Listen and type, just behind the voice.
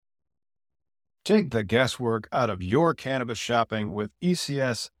Take the guesswork out of your cannabis shopping with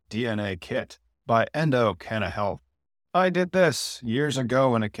ECS DNA Kit by Endo Canna Health. I did this years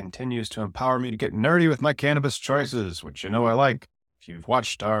ago, and it continues to empower me to get nerdy with my cannabis choices, which you know I like. If you've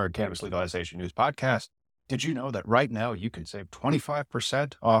watched our Cannabis Legalization News podcast, did you know that right now you can save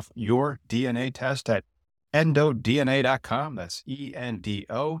 25% off your DNA test at endodna.com? That's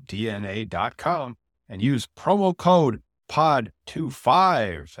ENDODNA.com, and use promo code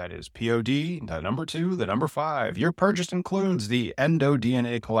POD25. That is POD, the number 2, the number 5. Your purchase includes the Endo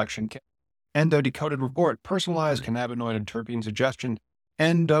DNA Collection Kit, Endo Decoded Report, personalized cannabinoid and terpene suggestion,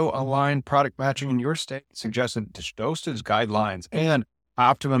 Endo Aligned product matching in your state, suggested dosage guidelines, and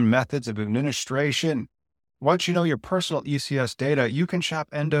optimum methods of administration. Once you know your personal ECS data, you can shop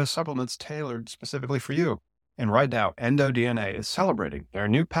Endo supplements tailored specifically for you. And right now, Endo DNA is celebrating their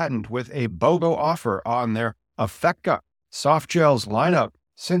new patent with a BOGO offer on their Affeca soft gels lineup.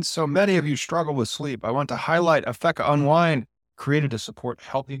 Since so many of you struggle with sleep, I want to highlight Affeca Unwind, created to support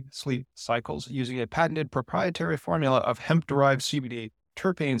healthy sleep cycles using a patented proprietary formula of hemp-derived CBD,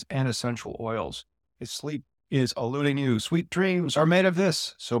 terpenes, and essential oils. If sleep is eluding you, sweet dreams are made of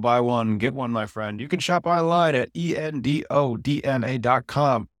this. So buy one, get one, my friend. You can shop online at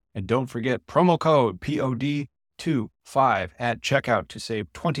endodna.com. And don't forget promo code POD25 at checkout to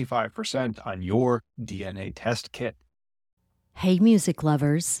save 25% on your DNA test kit. Hey, music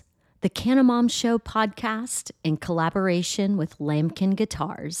lovers. The Canna Mom Show podcast, in collaboration with Lambkin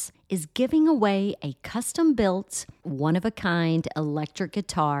Guitars, is giving away a custom-built, one-of-a-kind electric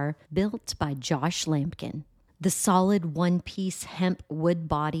guitar built by Josh Lambkin. The solid one-piece hemp wood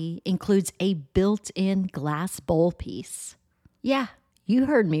body includes a built-in glass bowl piece. Yeah, you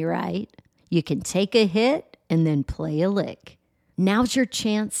heard me right. You can take a hit and then play a lick. Now's your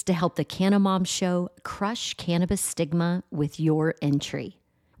chance to help the Canna Mom Show crush cannabis stigma with your entry.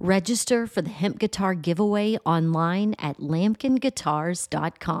 Register for the hemp guitar giveaway online at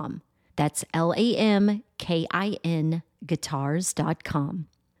lambkinguitars.com. That's LAMKIN guitars.com.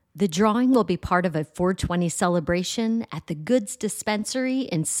 The drawing will be part of a 420 celebration at the Goods Dispensary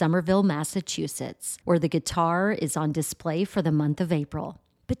in Somerville, Massachusetts, where the guitar is on display for the month of April.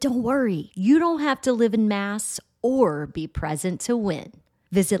 But don't worry, you don't have to live in Mass or be present to win.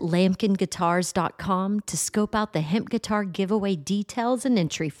 Visit lambkinguitars.com to scope out the hemp guitar giveaway details and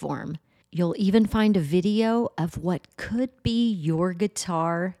entry form. You'll even find a video of what could be your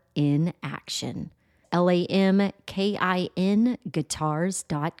guitar in action. LAMKIN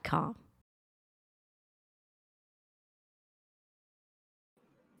guitars.com.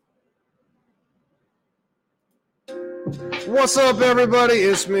 What's up, everybody?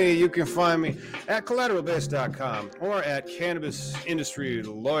 It's me. You can find me at collateralbase.com or at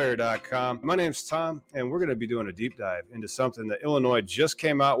cannabisindustrylawyer.com. My name's Tom, and we're going to be doing a deep dive into something that Illinois just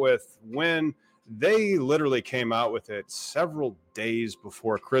came out with when they literally came out with it several days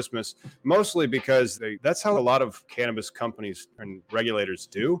before Christmas, mostly because that's how a lot of cannabis companies and regulators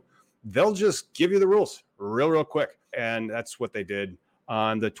do. They'll just give you the rules real quick, and that's what they did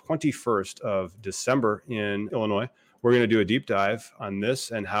on the 21st of December in Illinois. We're going to do a deep dive on this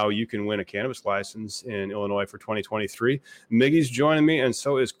and how you can win a cannabis license in Illinois for 2023. Miggy's joining me, and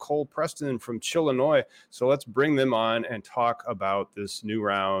so is Cole Preston from Chillinois. So let's bring them on and talk about this new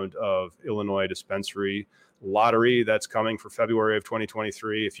round of Illinois dispensary lottery that's coming for February of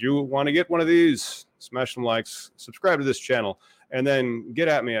 2023. If you want to get one of these, smash some likes, subscribe to this channel, and then get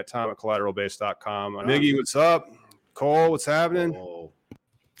at me at tom@collateralbase.com. Miggy, what's up? Cole, what's happening?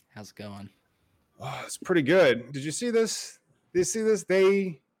 How's it going? Oh, it's pretty good. Did you see this? Did you see this?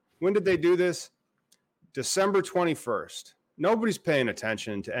 When did they do this? December 21st. Nobody's paying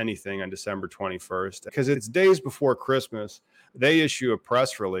attention to anything on December 21st because it's days before Christmas. They issue a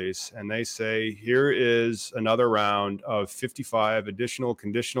press release and they say, here is another round of 55 additional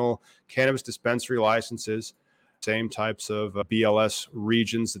conditional cannabis dispensary licenses. Same types of BLS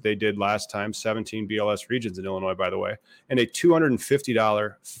regions that they did last time, 17 BLS regions in Illinois, by the way, and a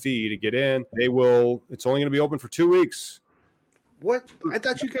 $250 fee to get in. It's only going to be open for 2 weeks. What? I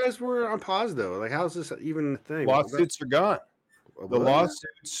thought you guys were on pause, though. Like, how's this even a thing? Lawsuits are gone. The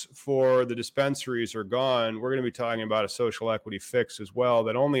lawsuits for the dispensaries are gone. We're going to be talking about a social equity fix as well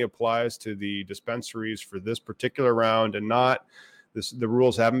that only applies to the dispensaries for this particular round and not the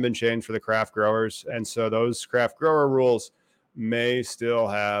rules haven't been changed for the craft growers. And so those craft grower rules may still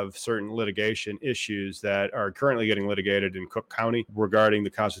have certain litigation issues that are currently getting litigated in Cook County regarding the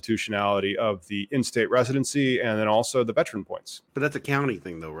constitutionality of the in-state residency and then also the veteran points. But that's a county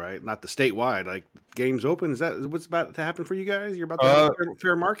thing, though, right? Not the statewide. Like, games open. Is that what's about to happen for you guys? You're about to have a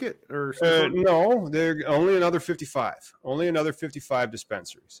fair market? Or no, they're only another 55. Only another 55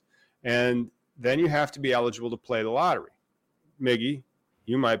 dispensaries. And then you have to be eligible to play the lottery. Miggy,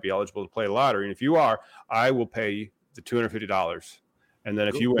 you might be eligible to play the lottery. And if you are, I will pay you the $250. And then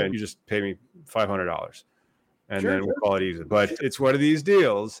if you win, you just pay me $500. And then we'll call it easy. But it's one of these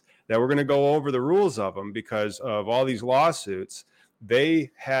deals that we're going to go over the rules of them because of all these lawsuits. They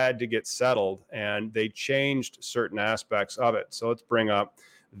had to get settled and they changed certain aspects of it. So let's bring up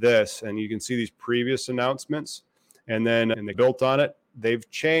this, and you can see these previous announcements, and they built on it. They've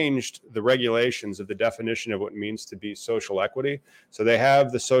changed the regulations of the definition of what it means to be social equity. So they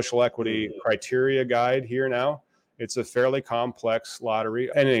have the social equity criteria guide here now. It's a fairly complex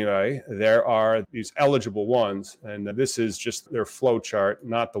lottery. Anyway, there are these eligible ones, and this is just their flow chart,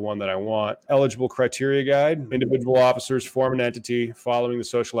 not the one that I want. Eligible criteria guide. Individual officers form an entity following the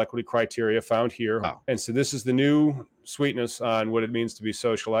social equity criteria found here. Wow. And so this is the new sweetness on what it means to be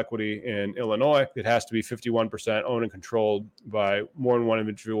social equity in Illinois. It has to be 51% owned and controlled by more than one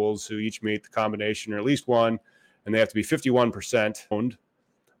individuals who each meet the combination or at least one, and they have to be 51% owned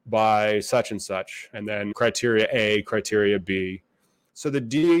by such and such, and then criteria A, criteria B. So the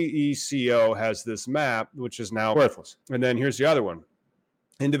DECO has this map, which is now worthless. And then here's the other one.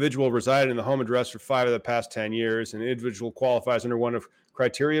 Individual resided in the home address for 5 of the past 10 years, and individual qualifies under one of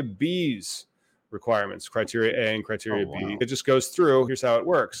criteria B's requirements, criteria A and criteria B. It just goes through. Here's how it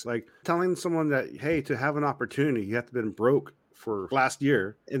works. Like telling someone that, hey, to have an opportunity, you have to have been broke for last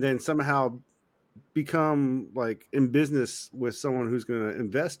year, and then somehow become like in business with someone who's going to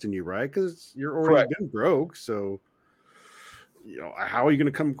invest in you, right? Because you're already been broke. So, how are you going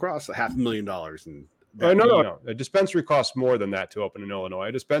to come across $500,000? And no. A dispensary costs more than that to open in Illinois.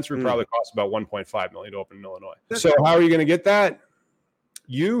 A dispensary probably costs about $1.5 million to open in Illinois. So how are you going to get that?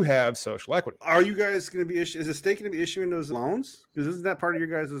 You have social equity. Are you guys going to be is the state going to be issuing those loans? Because isn't that part of your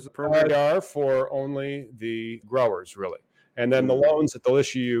guys' program? They are for only the growers, really. And then the loans that they'll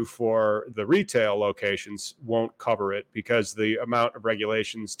issue you for the retail locations won't cover it because the amount of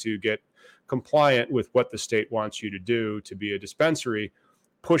regulations to get compliant with what the state wants you to do to be a dispensary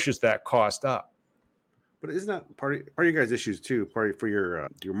pushes that cost up. But isn't that part of your guys' issues too? Part for your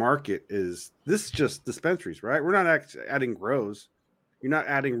market is this is just dispensaries, right? We're not adding grows. You're not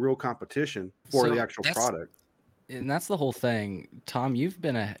adding real competition for the actual product. And that's the whole thing. Tom, you've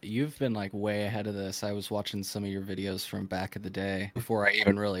been like way ahead of this. I was watching some of your videos from back in the day before I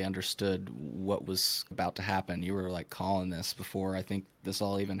even really understood what was about to happen. You were like calling this before I think this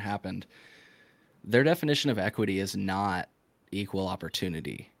all even happened. Their definition of equity is not equal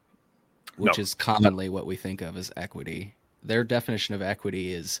opportunity, which is commonly what we think of as equity. Their definition of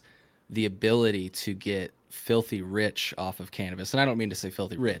equity is the ability to get filthy rich off of cannabis. And I don't mean to say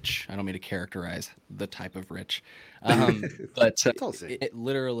filthy rich. I don't mean to characterize the type of rich. But it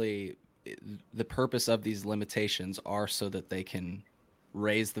literally, the purpose of these limitations are so that they can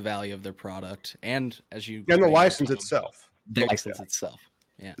raise the value of their product. And the license itself. The license itself.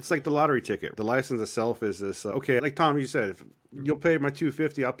 Yeah. It's like the lottery ticket. The license itself is this, okay, like Tom, you said, if you'll pay my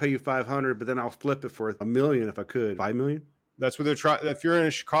 $250, I'll pay you $500, but then I'll flip it for $1 million if I could. $5 million? That's what they're trying. If you're in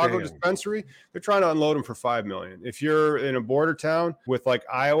a Chicago dispensary, they're trying to unload them for $5 million. If you're in a border town with like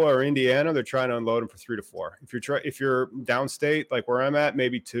Iowa or Indiana, they're trying to unload them for 3 to 4. If you're downstate, like where I'm at,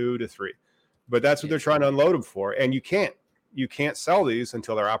 maybe 2 to 3. But that's what they're trying to unload them for. And you can't sell these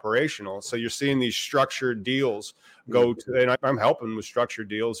until they're operational. So you're seeing these structured deals go to, and I'm helping with structured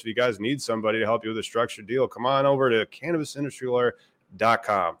deals. If you guys need somebody to help you with a structured deal, come on over to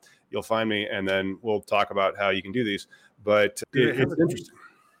cannabisindustrylawyer.com. You'll find me, and then we'll talk about how you can do these. But it's interesting.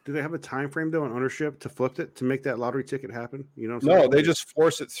 Do they have a time frame though on ownership to flip it to make that lottery ticket happen? No, they just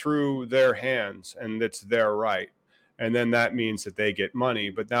force it through their hands, and it's their right. And then that means that they get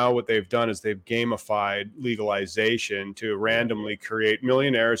money. But now what they've done is they've gamified legalization to randomly create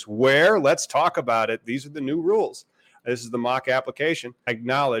millionaires where, let's talk about it, these are the new rules. This is the mock application.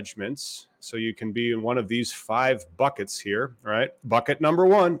 Acknowledgements. So you can be in one of these 5 buckets here, right? Bucket number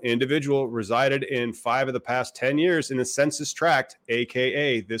 1, individual resided in 5 of the past 10 years in a census tract,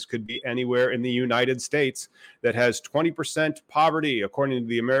 AKA this could be anywhere in the United States that has 20% poverty, according to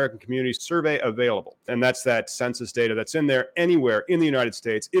the American Community Survey available. And that's that census data that's in there anywhere in the United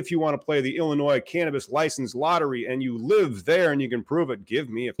States. If you want to play the Illinois Cannabis License Lottery and you live there and you can prove it, give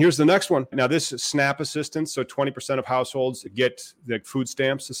me. Here's the next one. Now this is SNAP assistance. So 20% of households get the food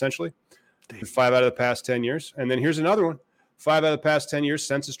stamps essentially. 5 out of the past 10 years. And then here's another one. 5 out of the past 10 years,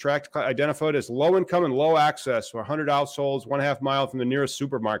 census tract identified as low income and low access for 100 households, 1.5 mile from the nearest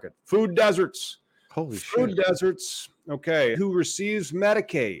supermarket. Food deserts. Holy Food shit. deserts. Okay. Who receives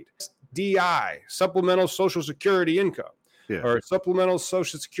Medicaid, DI, supplemental Social Security income. or supplemental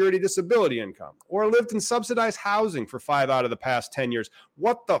Social Security disability income, or lived in subsidized housing for 5 out of the past 10 years.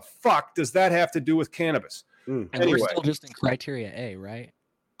 What the fuck does that have to do with cannabis? And Anyway. we're still just in criteria A, right?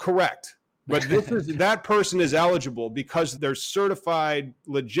 Correct. But that person is eligible because they're certified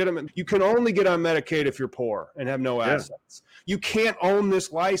legitimate. You can only get on Medicaid if you're poor and have no assets. You can't own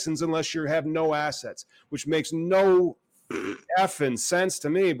this license unless you have no assets, which makes no effing sense to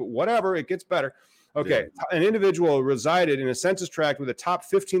me, but whatever, it gets better. Okay, an individual resided in a census tract with the top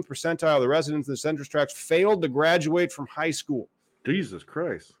 15th percentile of the residents in the census tract failed to graduate from high school. Jesus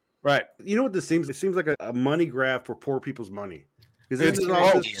Christ. Right. You know what this seems? It seems like a money grab for poor people's money.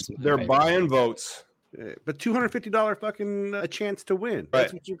 They're buying votes. But $250 fucking a chance to win.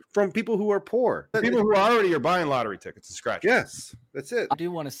 Right. That's what from people who are poor. People who already are buying lottery tickets and scratch. Yes, that's it. I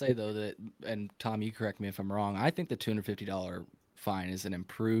do want to say though that, and Tom, you correct me if I'm wrong, I think the $250 fine is an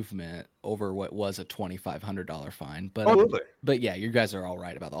improvement over what was a $2,500 fine. But yeah, you guys are all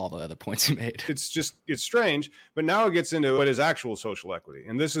right about all the other points you made. It's strange, but now it gets into what is actual social equity.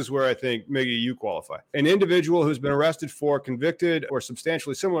 And this is where I think, Miggy, you qualify. An individual who's been arrested for convicted or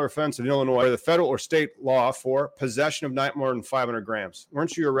substantially similar offense in Illinois, the federal or state law for possession of not more than 500 grams.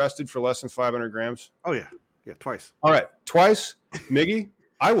 Weren't you arrested for less than 500 grams? Oh, yeah. Yeah, twice. All right, twice, Miggy.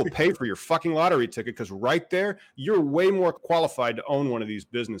 I will pay for your fucking lottery ticket because right there, you're way more qualified to own one of these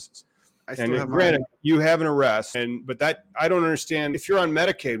businesses. Granted, you have an arrest, but that I don't understand. If you're on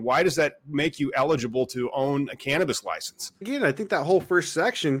Medicaid, why does that make you eligible to own a cannabis license? Again, I think that whole first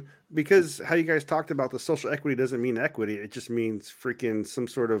section, because how you guys talked about the social equity doesn't mean equity. It just means freaking some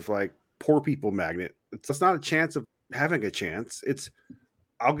sort of like poor people magnet. It's not a chance of having a chance. It's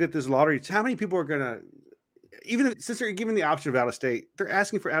I'll get this lottery. How many people are going to, even since they're giving the option of out of state, they're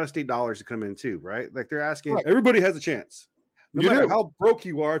asking for out of state dollars to come in too, right? Like they're asking, everybody has a chance. No matter how broke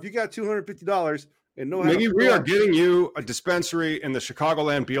you are, if you got $250 and maybe we are getting you a dispensary in the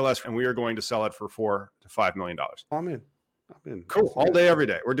Chicagoland BLS, and we are going to sell it for $4 to $5 million. I'm in. Cool. All day, every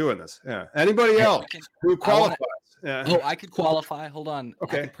day. We're doing this. Yeah. Anybody else who qualifies? I could qualify. Hold on.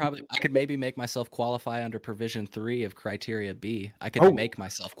 Okay. I could maybe make myself qualify under provision 3 of criteria B. I could make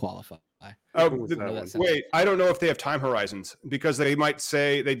myself qualify. Wait, I don't know if they have time horizons because they might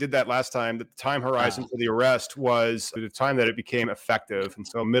say they did that last time. That the time horizon for the arrest was the time that it became effective, and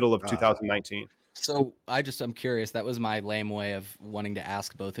so middle of 2019. So I'm curious. That was my lame way of wanting to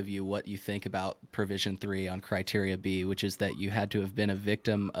ask both of you what you think about provision 3 on criteria B, which is that you had to have been a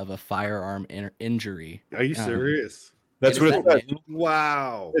victim of a firearm injury. Are you serious? That's what it says.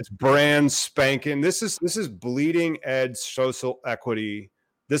 Wow. It's brand spanking. This is bleeding edge social equity.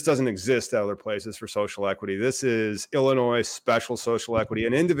 This doesn't exist at other places for social equity. This is Illinois special social equity.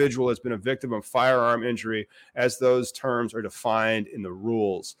 An individual has been a victim of firearm injury as those terms are defined in the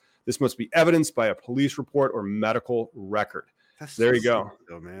rules. This must be evidenced by a police report or medical record. There you go.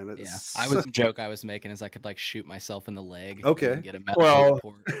 Though, man. The joke I was making is I could like shoot myself in the leg. Okay. And get a medical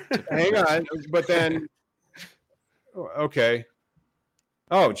report. Hang on. But then, okay.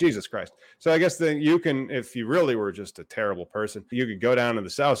 Oh, Jesus Christ. So I guess then you can, if you really were just a terrible person, you could go down to the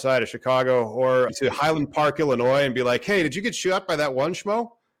south side of Chicago or to Highland Park, Illinois, and be like, hey, did you get shot by that one schmo?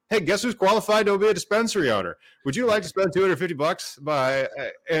 Hey, guess who's qualified to be a dispensary owner? Would you like to spend $250 by,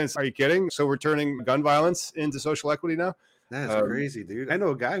 and are you kidding? So we're turning gun violence into social equity now? That's crazy, dude. I know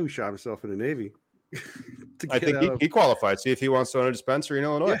a guy who shot himself in the Navy. I think he qualified. See if he wants to own a dispensary in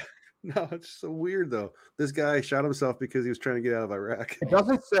Illinois. Yeah. No, it's so weird though. This guy shot himself because he was trying to get out of Iraq. It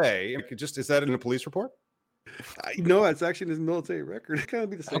doesn't say. Is that in a police report? No, it's actually in his military record. It kind of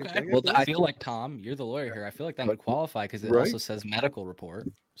be the same thing. Well, I feel like Tom, you're the lawyer here. I feel like that would qualify because it also says medical report.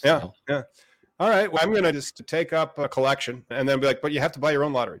 So. Yeah. All right. Well, I'm going to just take up a collection and then be like, but you have to buy your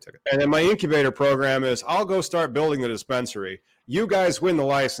own lottery ticket. And then my incubator program is I'll go start building the dispensary. You guys win the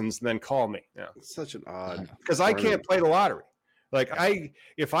license, and then call me. Yeah. It's such an odd. Because I can't play the lottery. Like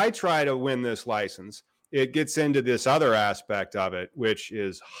if I try to win this license, it gets into this other aspect of it, which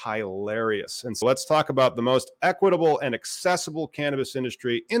is hilarious. And so let's talk about the most equitable and accessible cannabis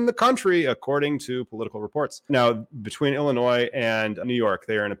industry in the country, according to political reports. Now, between Illinois and New York,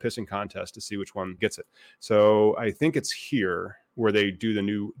 they are in a pissing contest to see which one gets it. So I think it's here where they do the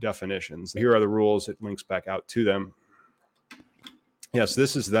new definitions. Here are the rules. It links back out to them. Yes,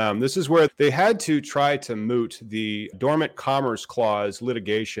 this is them. This is where they had to try to moot the dormant commerce clause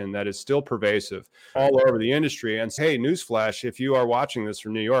litigation that is still pervasive all over the industry. And hey, newsflash, if you are watching this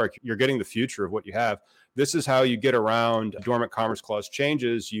from New York, you're getting the future of what you have. This is how you get around dormant commerce clause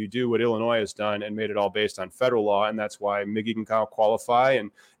changes. You do what Illinois has done and made it all based on federal law. And that's why Miggy can qualify.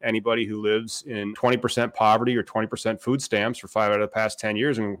 And anybody who lives in 20% poverty or 20% food stamps for 5 out of the past 10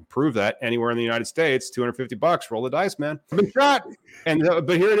 years and prove that anywhere in the United States, $250, roll the dice, man. I've been shot.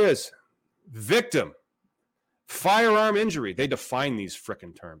 But here it is. Victim. Firearm injury. They define these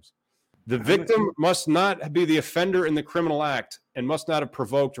frickin' terms. The victim must not be the offender in the criminal act and must not have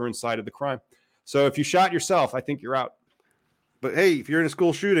provoked or incited the crime. So if you shot yourself, I think you're out. But hey, if you're in a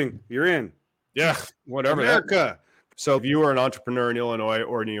school shooting, you're in. Yeah, whatever. America. So if you are an entrepreneur in Illinois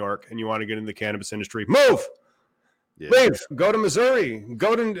or New York and you want to get into the cannabis industry, move. Yeah. Leave. Go to Missouri.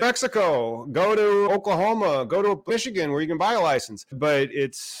 Go to Mexico. Go to Oklahoma. Go to Michigan where you can buy a license. But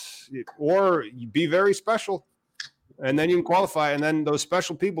or be very special. And then you can qualify. And then those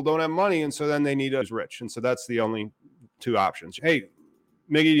special people don't have money. And so then they need us rich. And so that's the only two options. Hey,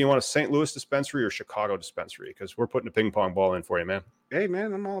 Miggy, do you want a St. Louis dispensary or Chicago dispensary? Because we're putting a ping pong ball in for you, man. Hey,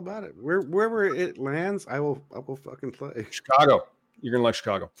 man, I'm all about it. Wherever it lands, I will fucking play. Chicago. You're going to like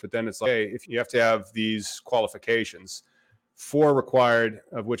Chicago. But then it's like, hey, if you have to have these qualifications, 4 required,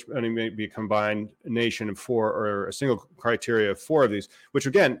 of which only may be a combined nation of 4 or a single criteria of 4 of these, which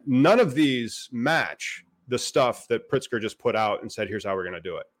again, none of these match the stuff that Pritzker just put out and said, here's how we're going to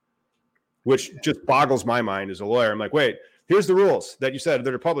do it, which just boggles my mind as a lawyer. I'm like, wait, here's the rules that you said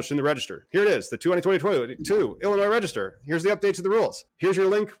that are published in the register. Here it is, the 2022 Illinois Register. Here's the update to the rules. Here's your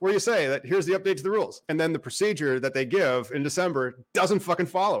link where you say that here's the update to the rules. And then the procedure that they give in December doesn't fucking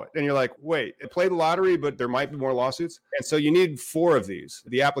follow it. And you're like, wait, it played the lottery, but there might be more lawsuits. And so you need 4 of these.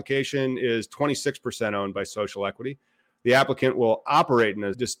 The application is 26% owned by social equity. The applicant will operate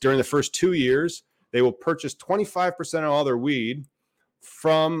just during the first 2 years. They will purchase 25% of all their weed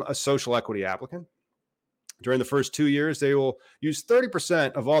from a social equity applicant. During the first 2 years, they will use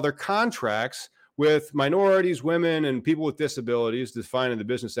 30% of all their contracts with minorities, women, and people with disabilities defined in the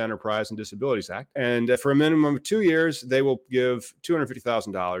Business Enterprise and Disabilities Act. And for a minimum of 2 years, they will give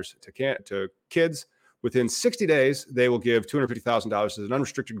 $250,000 to kids. Within 60 days, they will give $250,000 as an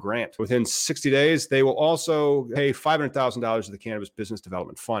unrestricted grant. Within 60 days, they will also pay $500,000 to the Cannabis Business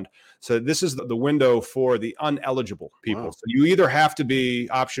Development Fund. So this is the window for the uneligible people. Wow. So you either have to be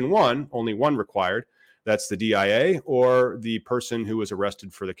option 1, only 1 required. That's the DIA or the person who was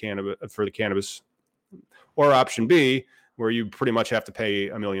arrested for the cannabis, or option B, where you pretty much have to pay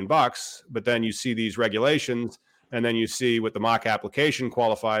 $1 million. But then you see these regulations, and then you see what the mock application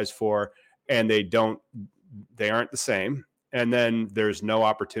qualifies for, and they aren't the same. And then there's no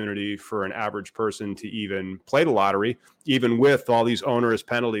opportunity for an average person to even play the lottery, even with all these onerous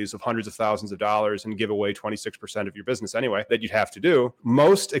penalties of hundreds of thousands of dollars and give away 26% of your business anyway that you'd have to do.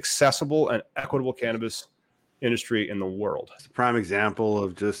 Most accessible and equitable cannabis industry in the world. It's a prime example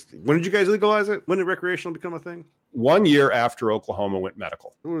of just, when did you guys legalize it? When did recreational become a thing? 1 year after Oklahoma went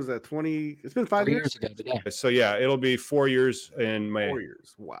medical. What was that, 20? It's been 5 years ago today. So yeah, it'll be 4 years in May. 4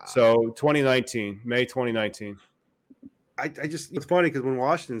 years. Wow. So 2019, May 2019. I just, it's funny because when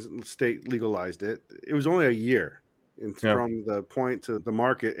Washington state legalized it, it was only a year from the point to the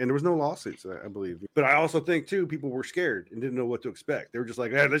market, and there was no lawsuits, I believe. But I also think too, people were scared and didn't know what to expect. They were just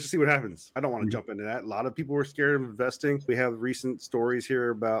like, let's just see what happens. I don't want to jump into that. A lot of people were scared of investing. We have recent stories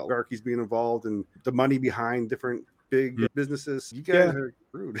here about oligarchies being involved and the money behind different big businesses. You guys are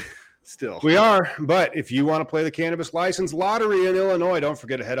rude. Still, we are. But if you want to play the cannabis license lottery in Illinois, don't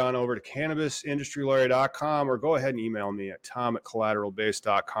forget to head on over to cannabisindustrylawyer.com or go ahead and email me at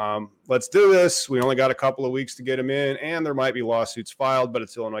tom@collateralbase.com. Let's do this. We only got a couple of weeks to get them in, and there might be lawsuits filed, but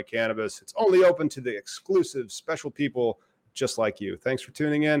it's Illinois cannabis. It's only open to the exclusive special people just like you. Thanks for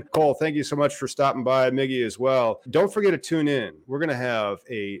tuning in. Cole, thank you so much for stopping by. Miggy as well. Don't forget to tune in. We're going to have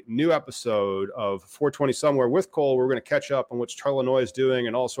a new episode of 420 Somewhere with Cole. We're going to catch up on what Illinois is doing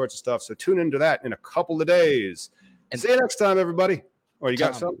and all sorts of stuff. So tune into that in a couple of days. And see you next time, everybody. Or you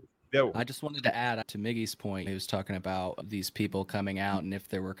got something? Yeah. I just wanted to add to Miggy's point. He was talking about these people coming out and if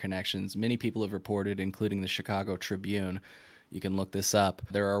there were connections. Many people have reported, including the Chicago Tribune. You can look this up.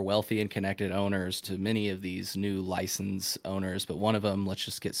 There are wealthy and connected owners to many of these new license owners, but one of them, let's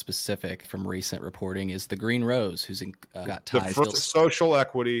just get specific from recent reporting, is the Green Rose, who's got ties. The first social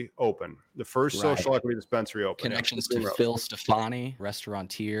equity open. The first social equity dispensary open. Connections to Phil Stefani,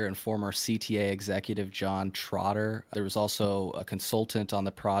 restaurateur, and former CTA executive John Trotter. There was also a consultant on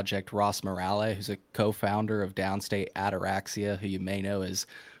the project, Ross Morale, who's a co-founder of Downstate Ataraxia, who you may know as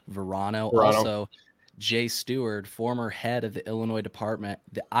Verano. Also, Jay Stewart, former head of the Illinois Department,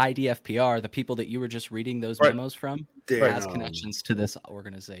 the IDFPR, the people that you were just reading those memos from, has connections to this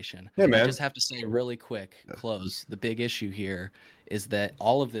organization. Hey, man. I just have to say really quick, close. The big issue here is that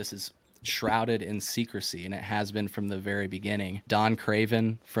all of this is shrouded in secrecy, and it has been from the very beginning. Don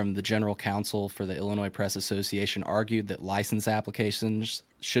Craven from the General Counsel for the Illinois Press Association argued that license applications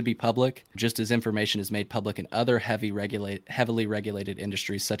should be public, just as information is made public in other heavily regulated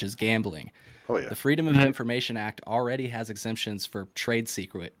industries such as gambling. Oh, yeah. The Freedom of Information Act already has exemptions for trade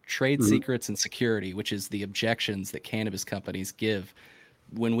secrets and security, which is the objections that cannabis companies give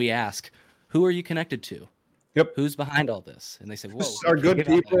when we ask, who are you connected to? Yep. Who's behind all this? And they say, whoa. Our good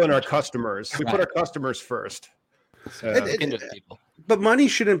people and our customers. We put our customers first. But money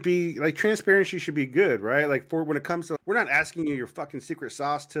shouldn't be like, transparency should be good, right? Like, for when it comes to, we're not asking you your fucking secret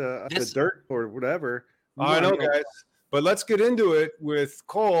sauce to the dirt or whatever. I know, guys. But let's get into it with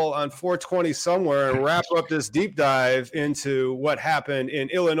Cole on 420 somewhere and wrap up this deep dive into what happened in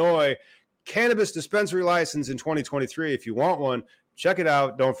Illinois. Cannabis dispensary license in 2023. If you want one, check it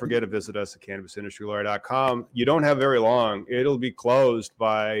out. Don't forget to visit us at cannabisindustrylawyer.com. You don't have very long. It'll be closed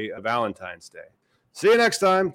by Valentine's Day. See you next time.